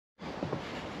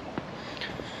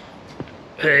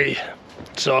Hey,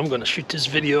 so I'm gonna shoot this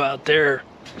video out there.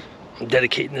 I'm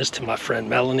dedicating this to my friend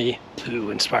Melanie,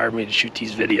 who inspired me to shoot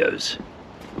these videos.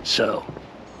 So,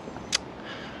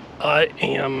 I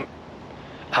am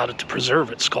out at the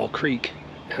preserve at Skull Creek,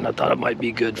 and I thought it might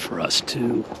be good for us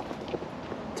to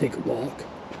take a walk.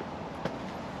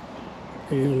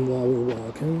 And while we're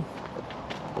walking,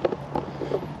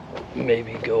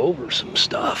 maybe go over some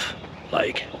stuff,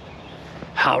 like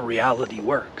how reality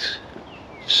works.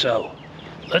 So,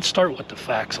 let's start with the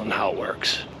facts on how it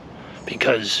works,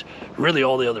 because really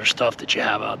all the other stuff that you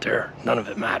have out there, none of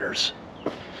it matters.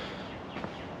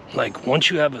 Like, once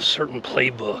you have a certain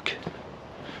playbook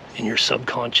in your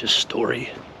subconscious story,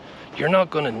 you're not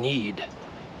going to need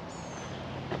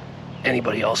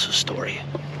anybody else's story.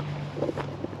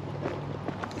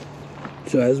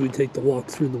 So as we take the walk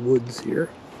through the woods here,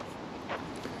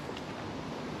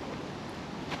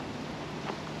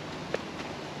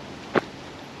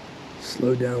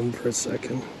 slow down for a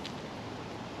second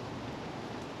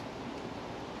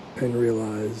and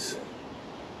realize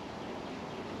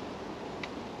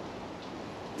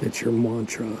that your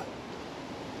mantra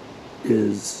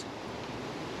is,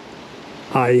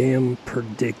 I am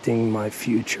predicting my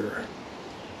future.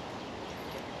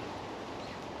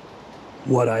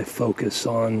 What I focus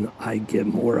on, I get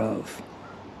more of.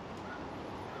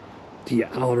 The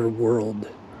outer world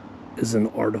is an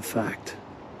artifact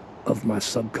of my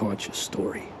subconscious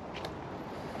story.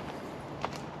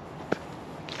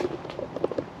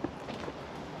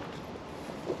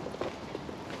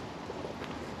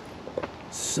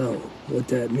 So, what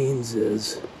that means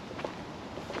is,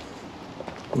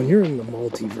 when you're in the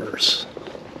multiverse,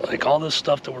 like all this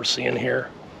stuff that we're seeing here,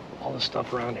 all this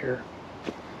stuff around here,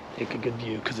 take a good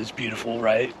view because it's beautiful,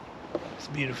 right? It's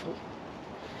beautiful.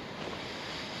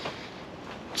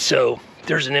 So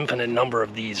there's an infinite number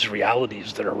of these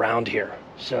realities that are around here.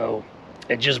 So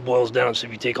it just boils down. So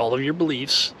if you take all of your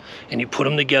beliefs and you put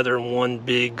them together in one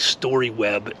big story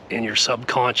web in your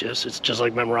subconscious, it's just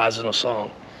like memorizing a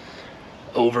song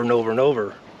over and over and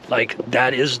over. Like,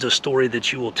 that is the story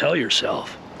that you will tell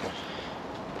yourself.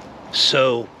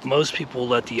 So most people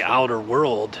let the outer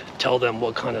world tell them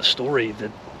what kind of story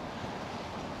that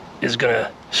is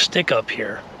gonna stick up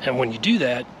here. And when you do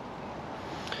that,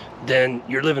 then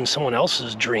you're living someone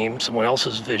else's dream, someone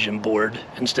else's vision board,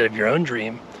 instead of your own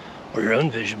dream or your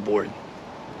own vision board.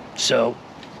 So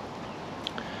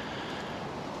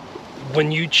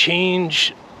when you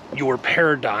change your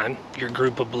paradigm, your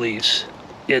group of beliefs,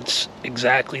 it's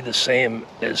exactly the same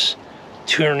as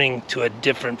tuning to a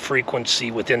different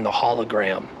frequency within the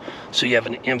hologram. So you have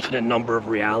an infinite number of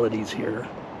realities here.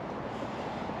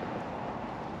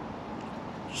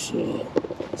 So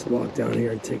let's walk down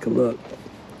here and take a look.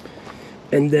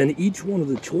 And then each one of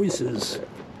the choices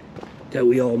that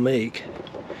we all make,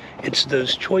 it's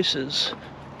those choices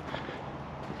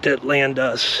that land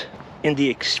us in the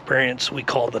experience we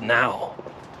call the now.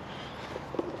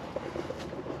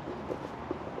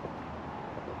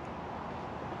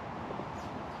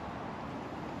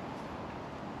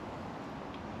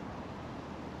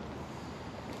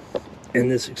 And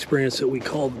this experience that we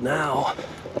call now,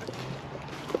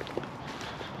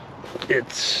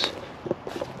 it's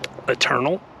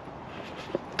eternal.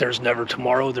 There's never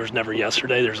tomorrow, there's never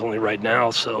yesterday, there's only right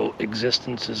now. So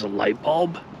existence is a light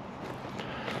bulb.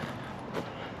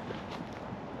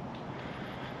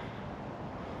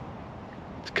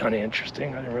 It's kind of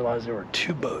interesting. I didn't realize there were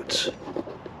two boats.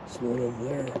 There's one over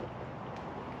there that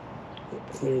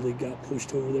clearly got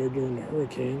pushed over there during the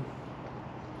hurricane.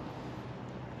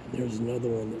 And there's another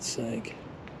one that sank.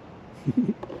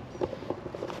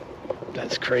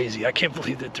 That's crazy. I can't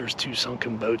believe that there's two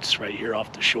sunken boats right here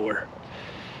off the shore.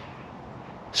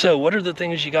 So what are the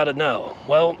things you got to know?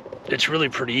 Well, it's really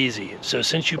pretty easy. So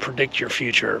since you predict your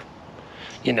future,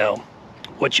 you know,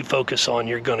 what you focus on,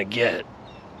 you're going to get.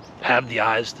 Have the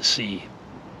eyes to see,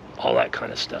 all that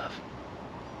kind of stuff.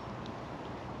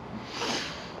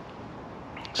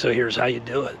 So here's how you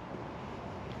do it.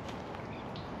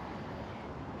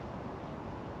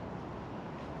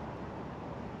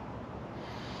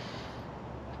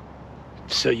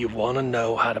 So you want to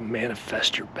know how to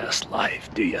manifest your best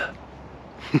life, do you?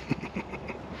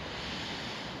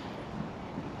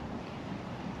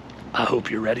 I hope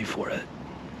you're ready for it.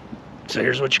 So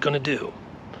here's what you're going to do.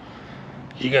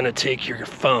 You're going to take your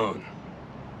phone.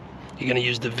 You're going to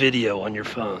use the video on your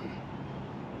phone.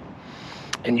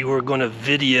 And you are going to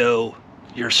video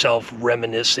yourself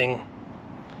reminiscing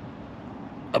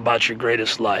about your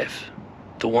greatest life.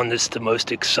 The one that's the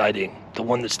most exciting. The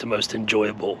one that's the most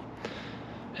enjoyable.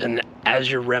 And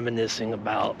as you're reminiscing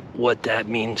about what that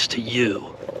means to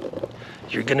you,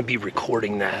 you're going to be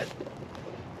recording that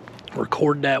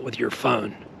Record that with your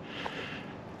phone.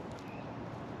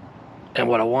 And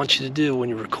what I want you to do when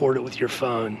you record it with your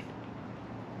phone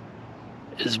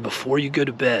is before you go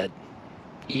to bed,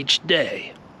 each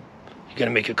day, you're going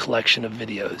to make a collection of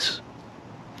videos.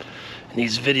 And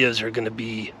these videos are going to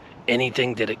be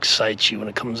anything that excites you when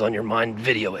it comes on your mind.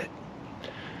 Video it.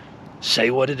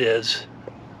 Say what it is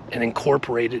and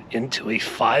incorporate it into a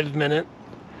 5-minute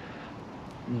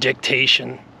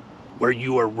dictation where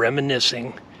you are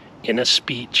reminiscing in a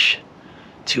speech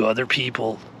to other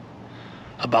people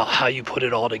about how you put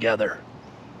it all together.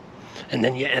 And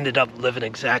then you ended up living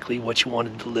exactly what you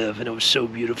wanted to live, and it was so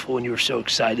beautiful, and you were so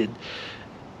excited,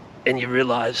 and you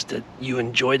realized that you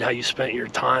enjoyed how you spent your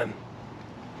time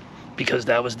because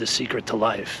that was the secret to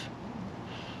life.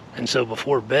 And so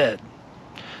before bed,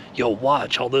 you'll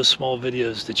watch all those small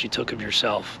videos that you took of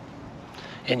yourself,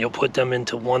 and you'll put them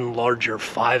into one larger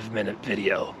 5-minute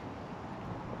video.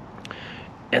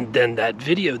 And then that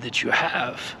video that you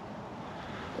have,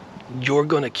 you're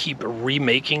going to keep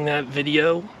remaking that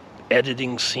video,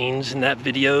 editing scenes in that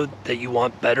video that you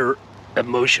want better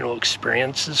emotional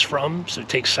experiences from. So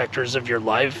take sectors of your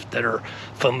life that are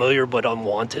familiar but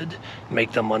unwanted,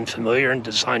 make them unfamiliar, and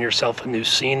design yourself a new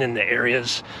scene in the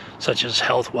areas such as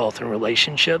health, wealth, and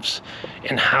relationships,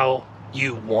 and how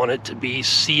you want it to be.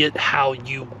 See it how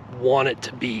you want it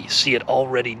to be. See it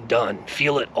already done.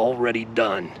 Feel it already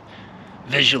done.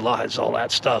 Visualize all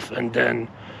that stuff, and then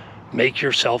make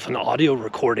yourself an audio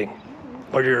recording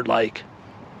where you're like,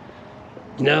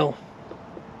 you know,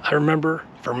 I remember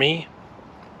for me,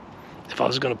 if I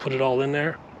was going to put it all in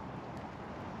there,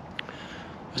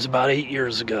 it was about 8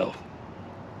 years ago,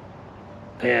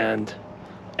 and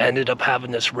I ended up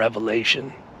having this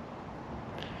revelation.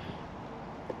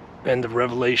 And the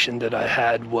revelation that I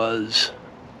had was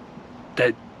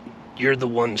that you're the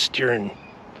one steering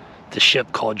the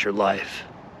ship called your life.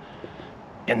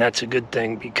 And that's a good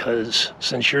thing, because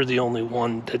since you're the only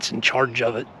one that's in charge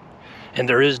of it, and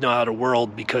there is no outer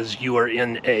world because you are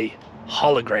in a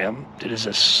hologram that is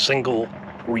a single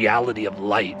reality of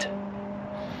light.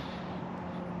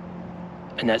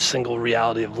 And that single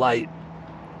reality of light,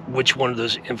 which one of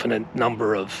those infinite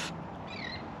number of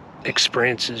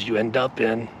experiences you end up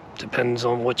in depends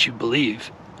on what you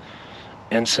believe.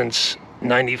 And since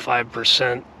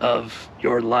 95% of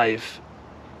your life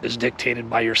is dictated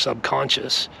by your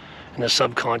subconscious, and the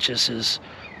subconscious is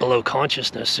below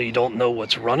consciousness, so you don't know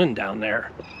what's running down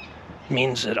there,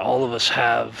 means that all of us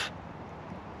have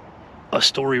a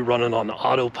story running on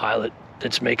autopilot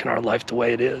that's making our life the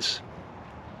way it is.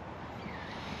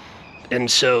 And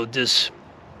so this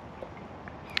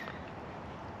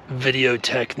video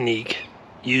technique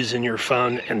using your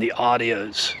phone and the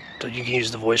audios, so you can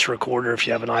use the voice recorder if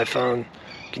you have an iPhone,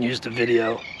 you can use the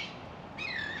video.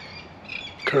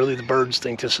 Curly the birds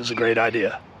think this is a great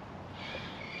idea.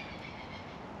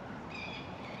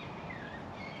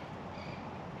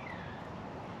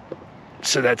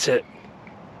 So that's it.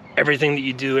 Everything that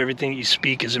you do, everything that you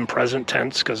speak is in present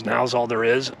tense, because now's all there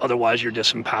is. Otherwise, you're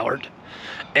disempowered.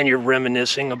 And you're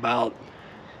reminiscing about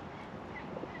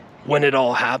when it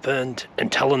all happened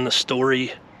and telling the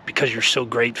story because you're so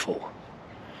grateful.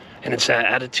 And it's that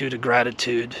attitude of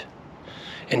gratitude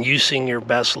and you seeing your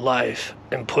best life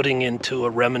and putting into a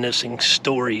reminiscing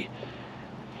story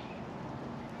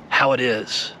how it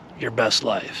is your best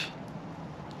life,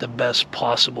 the best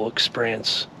possible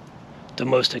experience, the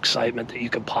most excitement that you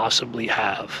could possibly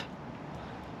have,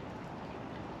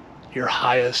 your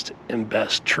highest and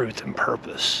best truth and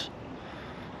purpose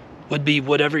would be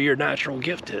whatever your natural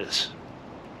gift is,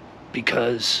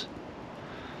 because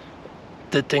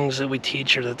the things that we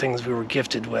teach are the things we were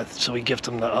gifted with, so we gift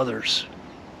them to others.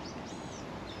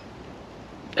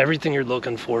 Everything you're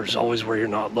looking for is always where you're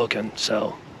not looking.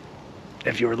 So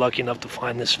if you were lucky enough to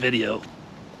find this video,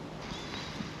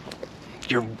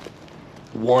 you're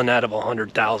one out of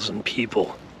 100,000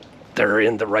 people that are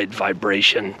in the right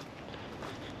vibration,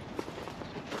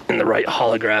 in the right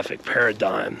holographic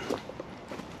paradigm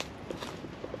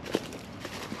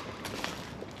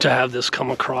to have this come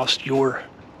across your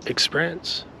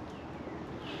experience.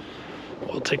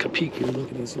 We'll take a peek and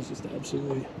look at this. It's just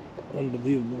absolutely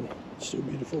unbelievable. It's so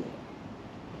beautiful.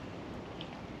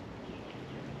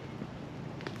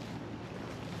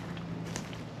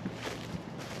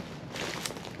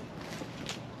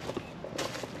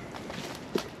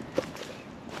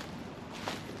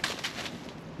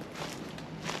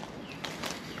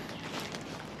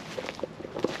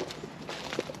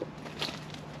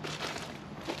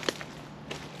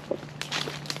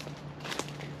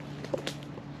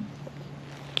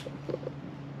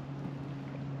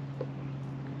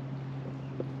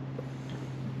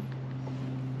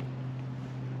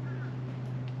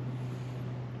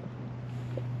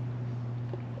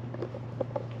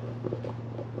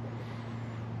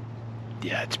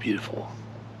 Yeah, it's beautiful.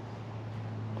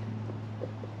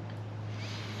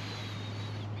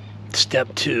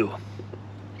 Step 2.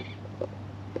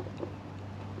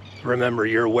 Remember,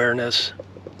 your awareness,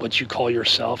 what you call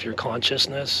yourself, your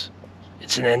consciousness,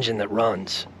 it's an engine that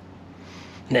runs.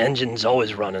 An engine's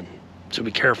always running, so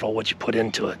be careful what you put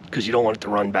into it, because you don't want it to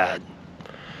run bad.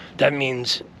 That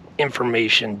means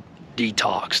information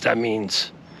detox. That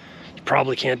means you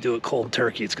probably can't do it cold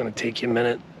turkey. It's going to take you a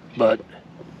minute, but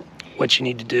what you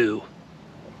need to do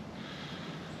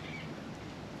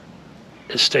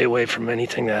is stay away from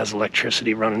anything that has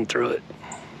electricity running through it.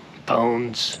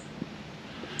 Phones,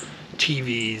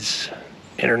 TVs,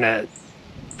 internet,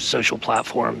 social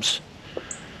platforms,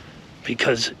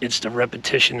 because it's the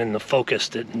repetition and the focus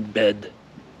that embed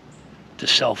the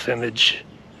self-image,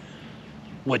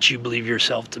 what you believe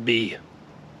yourself to be,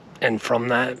 and from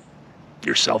that,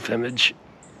 your self-image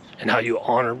and how you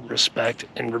honor, respect,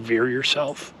 and revere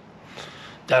yourself,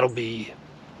 that'll be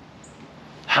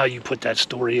how you put that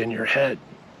story in your head.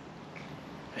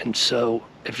 And so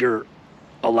if you're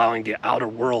allowing the outer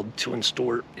world to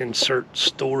insert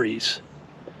stories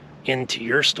into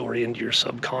your story, into your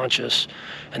subconscious,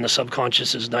 and the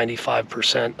subconscious is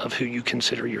 95% of who you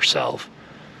consider yourself,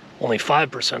 only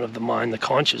 5% of the mind, the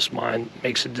conscious mind,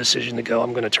 makes a decision to go,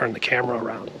 I'm going to turn the camera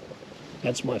around.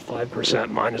 That's my 5%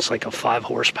 mind. It's like a 5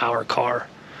 horsepower car.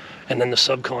 And then the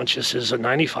subconscious is a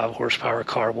 95 horsepower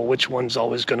car. Well, which one's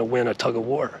always going to win a tug of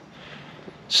war?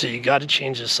 So you got to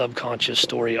change the subconscious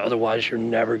story, otherwise you're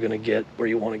never going to get where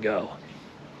you want to go.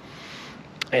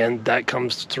 And that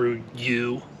comes through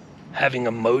you having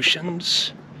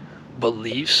emotions,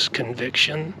 beliefs,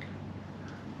 conviction,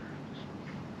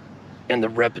 and the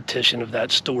repetition of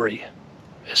that story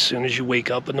as soon as you wake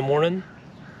up in the morning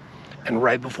and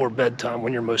right before bedtime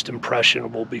when you're most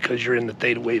impressionable, because you're in the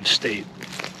theta wave state.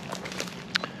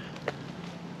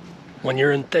 When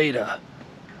you're in theta,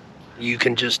 you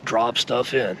can just drop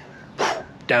stuff in,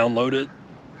 download it,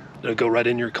 it'll go right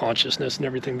in your consciousness and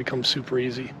everything becomes super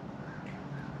easy.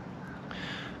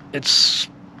 It's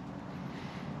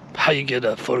how you get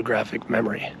a photographic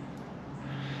memory.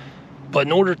 But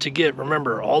in order to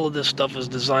remember, all of this stuff is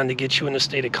designed to get you in a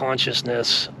state of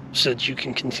consciousness so that you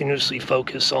can continuously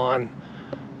focus on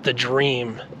the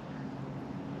dream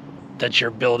that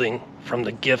you're building from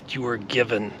the gift you were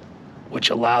given, which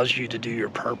allows you to do your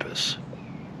purpose.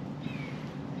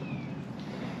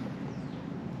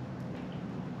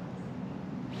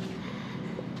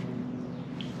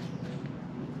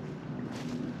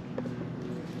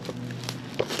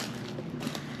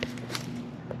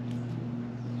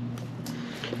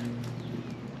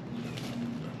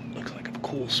 Looks like a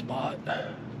cool spot.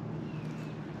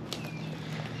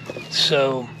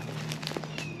 So,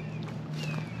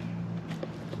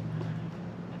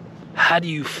 how do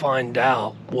you find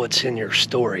out what's in your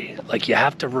story? Like, you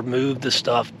have to remove the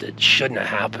stuff that shouldn't have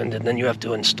happened, and then you have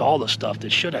to install the stuff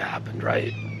that should have happened,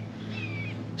 right?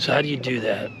 So how do you do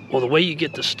that? Well, the way you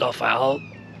get the stuff out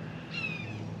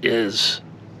is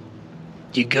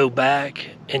you go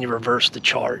back and you reverse the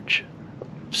charge.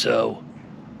 So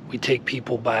we take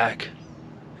people back,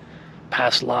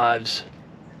 past lives,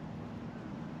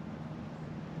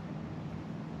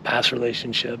 past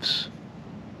relationships,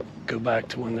 go back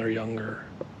to when they're younger,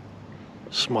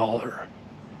 smaller,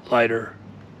 lighter,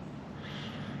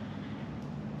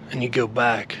 and you go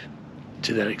back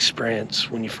to that experience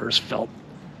when you first felt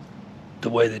the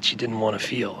way that you didn't want to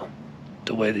feel,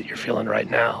 the way that you're feeling right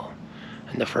now,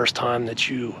 and the first time that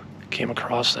you came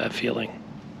across that feeling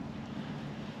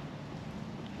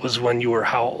was when you were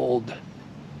how old?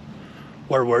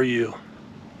 Where were you?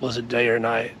 Was it day or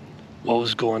night? What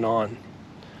was going on?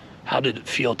 How did it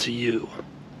feel to you?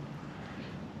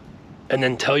 And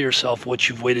then tell yourself what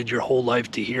you've waited your whole life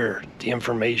to hear, the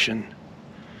information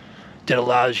that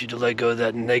allows you to let go of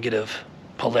that negative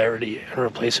polarity and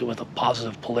replace it with a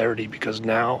positive polarity, because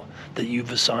now that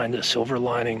you've assigned a silver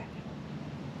lining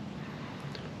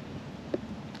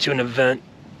to an event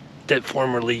that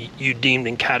formerly you deemed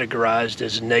and categorized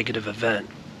as a negative event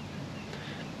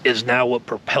is now what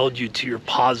propelled you to your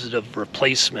positive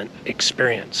replacement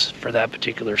experience for that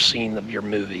particular scene of your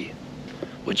movie,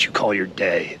 which you call your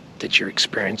day that you're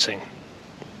experiencing.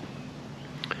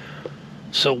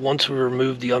 So once we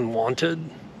remove the unwanted,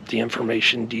 the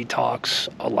information detox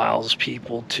allows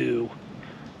people to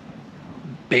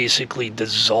basically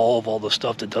dissolve all the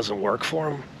stuff that doesn't work for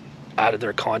them out of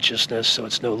their consciousness, so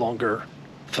it's no longer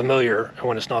familiar. And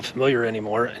when it's not familiar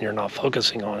anymore and you're not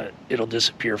focusing on it, it'll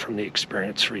disappear from the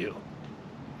experience for you.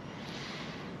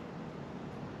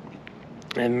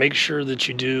 And make sure that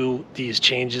you do these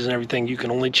changes and everything. You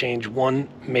can only change one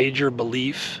major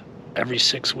belief every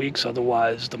 6 weeks.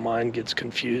 Otherwise, the mind gets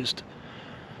confused.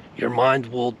 Your mind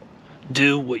will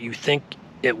do what you think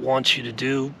it wants you to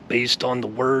do based on the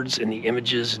words and the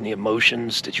images and the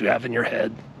emotions that you have in your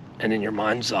head and in your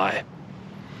mind's eye.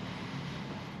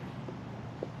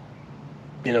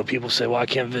 You know, people say, well, I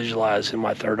can't visualize in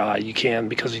my third eye. You can,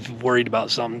 because if you're worried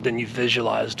about something, then you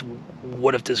visualized,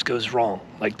 what if this goes wrong?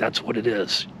 Like, that's what it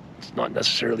is. It's not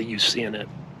necessarily you seeing it.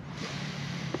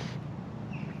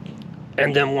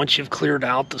 And then once you've cleared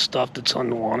out the stuff that's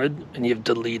unwanted and you've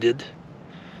deleted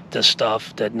the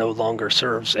stuff that no longer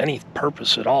serves any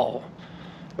purpose at all,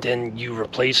 then you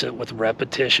replace it with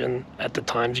repetition at the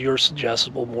times you're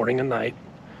suggestible, morning and night,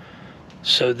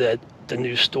 so that the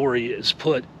new story is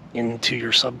put into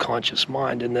your subconscious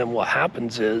mind. And then what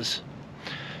happens is,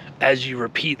 as you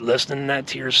repeat listening that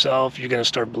to yourself, you're going to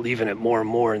start believing it more and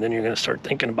more, and then you're going to start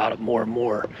thinking about it more and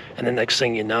more. And the next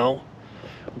thing you know,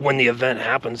 when the event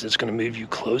happens, it's going to move you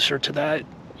closer to that.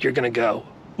 You're going to go,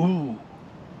 ooh,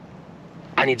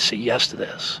 I need to say yes to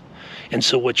this. And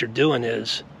so what you're doing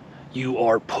is you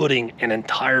are putting an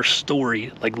entire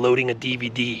story, like loading a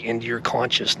DVD, into your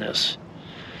consciousness.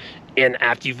 And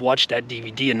after you've watched that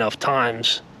DVD enough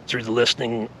times through the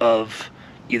listening of,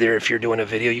 either if you're doing a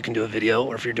video, you can do a video,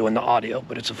 or if you're doing the audio,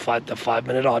 but it's the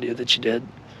 5-minute audio that you did.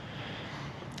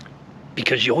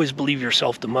 Because you always believe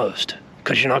yourself the most,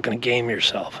 because you're not going to game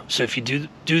yourself. So if you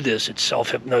do this, it's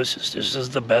self-hypnosis. This is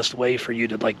the best way for you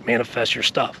to like manifest your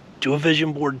stuff. Do a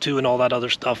vision board too and all that other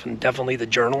stuff, and definitely the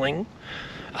journaling.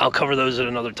 I'll cover those at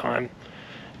another time,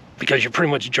 because you're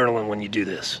pretty much journaling when you do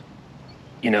this.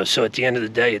 You know, so at the end of the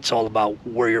day, it's all about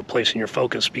where you're placing your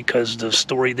focus, because the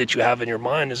story that you have in your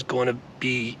mind is going to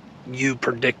be you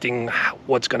predicting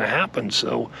what's going to happen.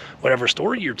 So whatever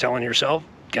story you're telling yourself,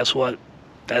 guess what?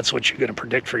 That's what you're going to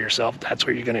predict for yourself. That's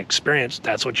what you're going to experience.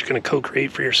 That's what you're going to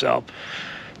co-create for yourself.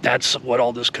 That's what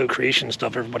all this co-creation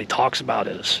stuff everybody talks about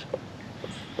is.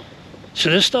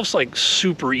 So this stuff's like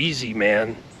super easy,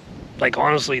 man. Like,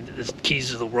 honestly, the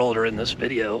keys to the world are in this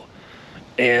video.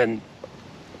 And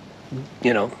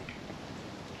you know,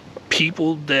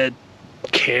 people that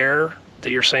care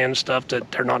that you're saying stuff that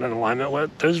they're not in alignment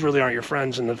with, those really aren't your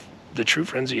friends. And the true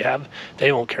friends that you have,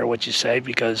 they won't care what you say,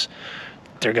 because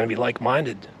they're going to be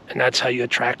like-minded. And that's how you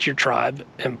attract your tribe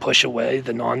and push away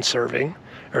the non-serving,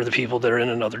 or the people that are in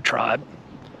another tribe.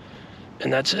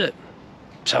 And that's it.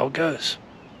 That's how it goes.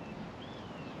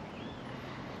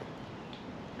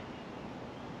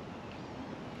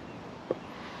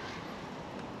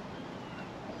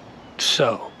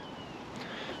 So,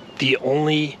 the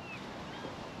only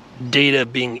data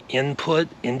being input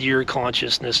into your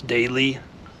consciousness daily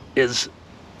is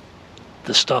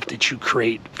the stuff that you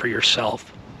create for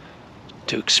yourself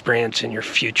to experience in your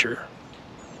future.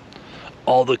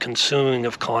 All the consuming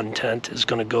of content is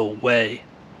going to go away,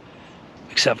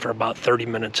 except for about 30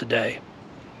 minutes a day.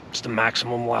 It's the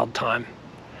maximum allowed time.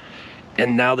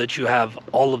 And now that you have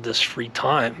all of this free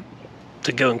time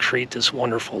to go and create this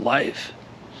wonderful life,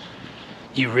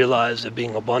 you realize that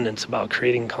being abundant's about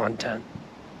creating content.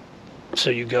 So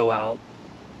you go out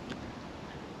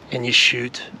and you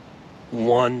shoot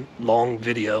one long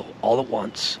video all at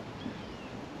once.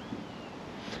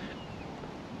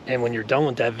 And when you're done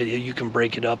with that video, you can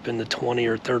break it up into 20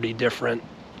 or 30 different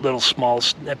little small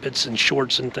snippets and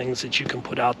shorts and things that you can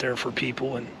put out there for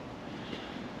people. And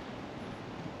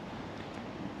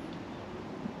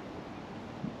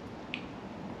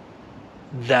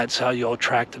that's how you'll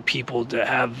attract the people that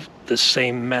have the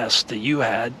same mess that you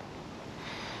had.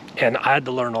 And I had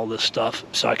to learn all this stuff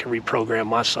so I could reprogram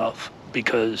myself,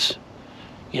 because,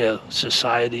 you know,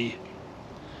 society,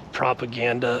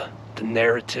 propaganda, the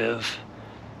narrative,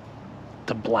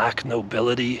 the black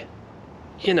nobility,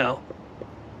 you know,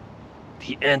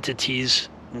 the entities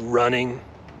running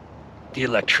the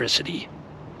electricity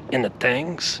in the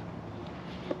things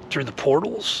through the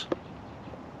portals.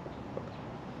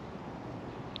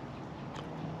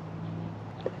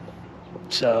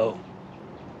 So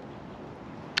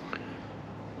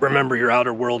remember, your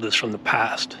outer world is from the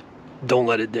past. Don't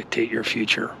let it dictate your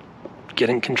future. Get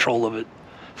in control of it.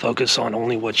 Focus on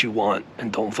only what you want,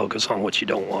 and don't focus on what you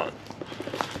don't want.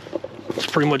 That's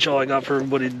pretty much all I got for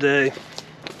everybody today.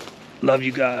 Love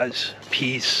you guys.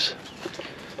 Peace,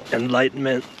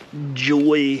 enlightenment,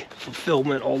 joy,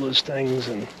 fulfillment, all those things,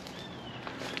 and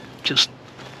just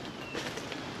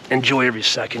enjoy every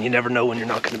second. You never know when you're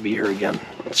not going to be here again.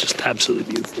 It's just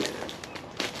absolutely beautiful.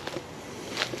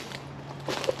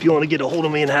 If you want to get a hold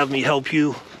of me and have me help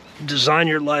you design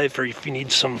your life, or if you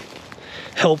need some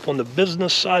help on the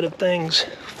business side of things,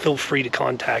 feel free to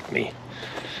contact me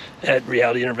at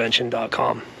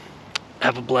realityintervention.com.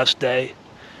 Have a blessed day,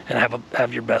 and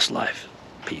have your best life.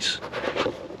 Peace.